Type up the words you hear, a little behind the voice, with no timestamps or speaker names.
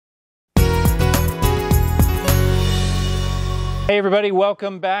Hey everybody,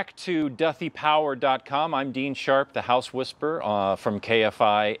 welcome back to DuthiePower.com. I'm Dean Sharp, the House Whisperer from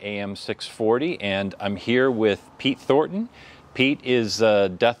KFI AM 640, and I'm here with Pete Thornton. Pete is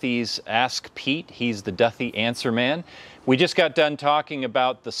Duthie's Ask Pete. He's the Duthie Answer Man. We just got done talking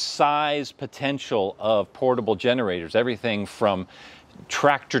about the size potential of portable generators, everything from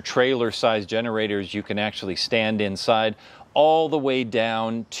tractor-trailer size generators you can actually stand inside, all the way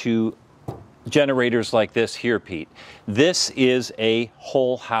down to generators like this here, Pete. This is a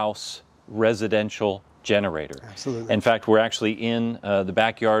whole house residential generator. Absolutely. In fact, we're actually in the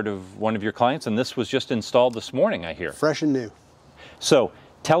backyard of one of your clients, and this was just installed this morning, I hear. Fresh and new. So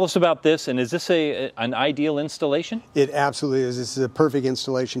tell us about this, and is this an ideal installation? It absolutely is. This is a perfect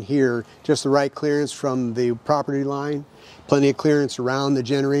installation here. Just the right clearance from the property line, plenty of clearance around the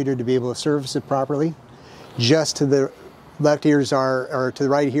generator to be able to service it properly. Just to the left here is or to the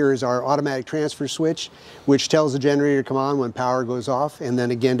right here is our automatic transfer switch, which tells the generator to come on when power goes off, and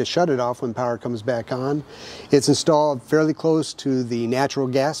then again to shut it off when power comes back on. It's installed fairly close to the natural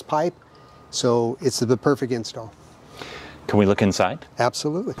gas pipe, so it's the perfect install. Can we look inside?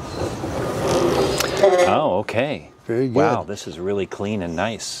 Absolutely. Oh, okay. Very good. Wow, this is really clean and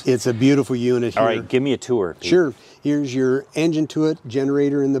nice. It's a beautiful unit here. All right, give me a tour, Pete. Sure. Here's your engine to it,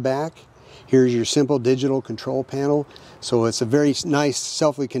 generator in the back. Here's your simple digital control panel. So it's a very nice,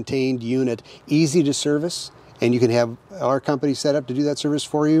 self-contained unit, easy to service, and you can have our company set up to do that service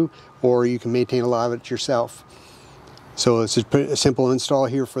for you, or you can maintain a lot of it yourself. So it's a simple install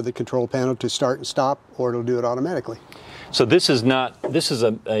here for the control panel to start and stop, or it'll do it automatically. So this is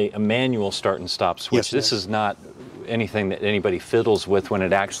a manual start and stop switch. Yes, this is not anything that anybody fiddles with when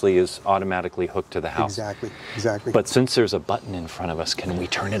it actually is automatically hooked to the house. Exactly, exactly. But since there's a button in front of us, can we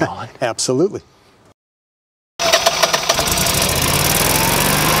turn it on? Absolutely.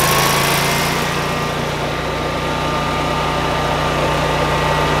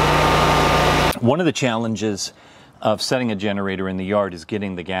 One of the challenges of setting a generator in the yard is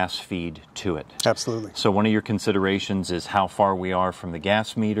getting the gas feed to it. Absolutely. So one of your considerations is how far we are from the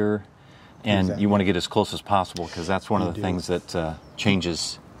gas meter, and Exactly. you want to get as close as possible because that's one of the things that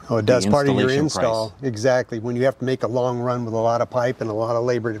changes. Oh, it does the part of your installation install. price. Exactly. When you have to make a long run with a lot of pipe and a lot of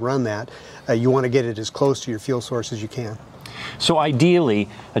labor to run that, you want to get it as close to your fuel source as you can. So ideally,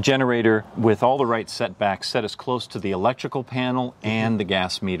 a generator with all the right setbacks set as close to the electrical panel and the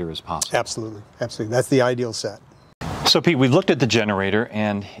gas meter as possible. Absolutely. Absolutely. That's the ideal set. So Pete, we've looked at the generator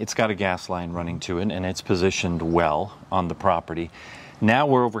and it's got a gas line running to it and it's positioned well on the property. Now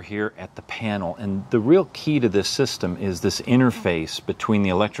we're over here at the panel, and the real key to this system is this interface between the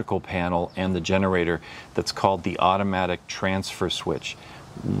electrical panel and the generator that's called the automatic transfer switch.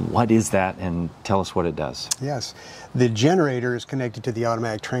 What is that, and tell us what it does? Yes. The generator is connected to the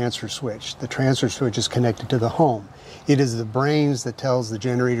automatic transfer switch. The transfer switch is connected to the home. It is the brains that tells the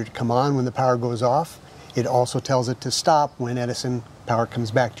generator to come on when the power goes off. It also tells it to stop when Edison power comes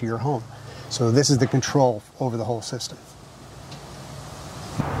back to your home. So this is the control over the whole system.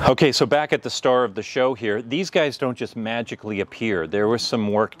 Okay, so back at the star of the show here, these guys don't just magically appear. There was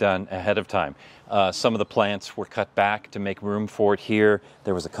some work done ahead of time. Some of the plants were cut back to make room for it here.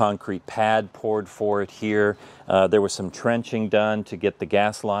 There was a concrete pad poured for it here. There was some trenching done to get the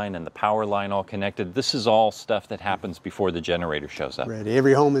gas line and the power line all connected. This is all stuff that happens before the generator shows up. Right.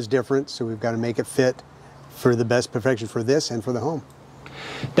 Every home is different, so we've got to make it fit for the best perfection for this and for the home.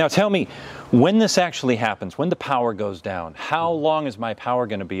 Now tell me, when this actually happens, when the power goes down, how long is my power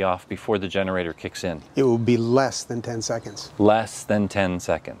going to be off before the generator kicks in? It will be less than 10 seconds. Less than 10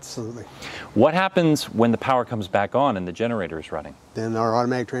 seconds. Absolutely. What happens when the power comes back on and the generator is running? Then our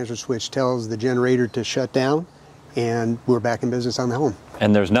automatic transfer switch tells the generator to shut down, and we're back in business on the home.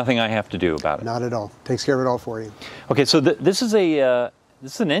 And there's nothing I have to do about it? Not at all. Takes care of it all for you. Okay, so this is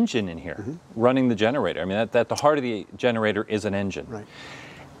an engine in here running the generator. I mean, at the heart of the generator is an engine. Right.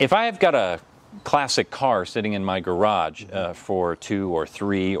 If I've got a classic car sitting in my garage for 2 or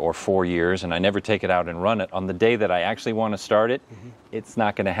 3 or 4 years and I never take it out and run it, on the day that I actually want to start it, it's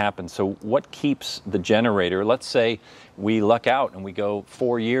not going to happen. So what keeps the generator, let's say we luck out and we go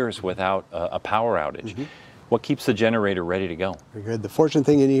 4 years without a power outage, what keeps the generator ready to go? Very good. The fortunate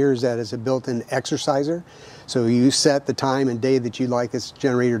thing in here is that it's a built-in exerciser. So you set the time and day that you'd like this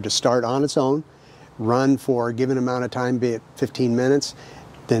generator to start on its own, run for a given amount of time, be it 15 minutes,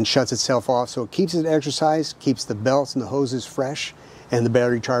 then shuts itself off. So it keeps it exercised, keeps the belts and the hoses fresh, and the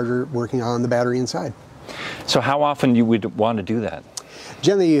battery charger working on the battery inside. So how often you would want to do that?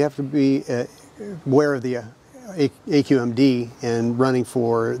 Generally, you have to be aware of the AQMD and running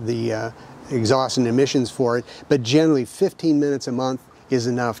for the exhaust and emissions for it, but generally 15 minutes a month is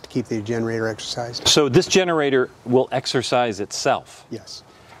enough to keep the generator exercised. So this generator will exercise itself. Yes.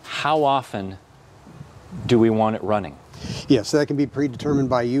 How often do we want it running? Yes, so that can be predetermined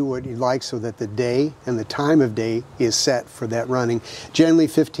by you, what you'd like, so that the day and the time of day is set for that running. Generally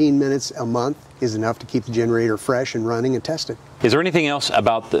 15 minutes a month is enough to keep the generator fresh and running and tested. Is there anything else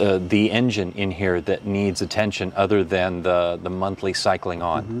about the engine in here that needs attention other than the monthly cycling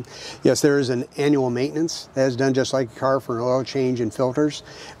on? Mm-hmm. Yes, there is an annual maintenance that is done just like a car for an oil change and filters.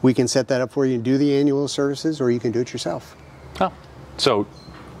 We can set that up for you and do the annual services, or you can do it yourself. Oh, so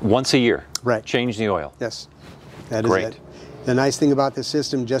once a year, right? Change the oil. Yes, that is Great. it. The nice thing about the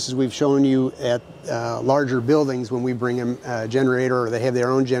system, just as we've shown you at larger buildings when we bring them a generator or they have their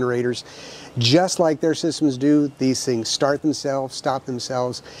own generators, just like their systems do, these things start themselves, stop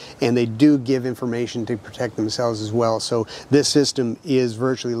themselves, and they do give information to protect themselves as well. So this system is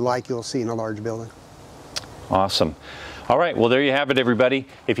virtually like you'll see in a large building. Awesome. All right, well, there you have it, everybody.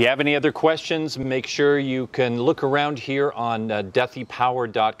 If you have any other questions, make sure you can look around here on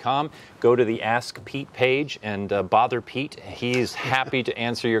duthiepower.com. Go to the Ask Pete page and bother Pete. He's happy to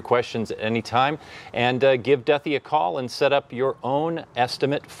answer your questions at any time. And give Duthie a call and set up your own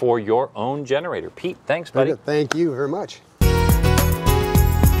estimate for your own generator. Pete, thanks, buddy. Thank you very much.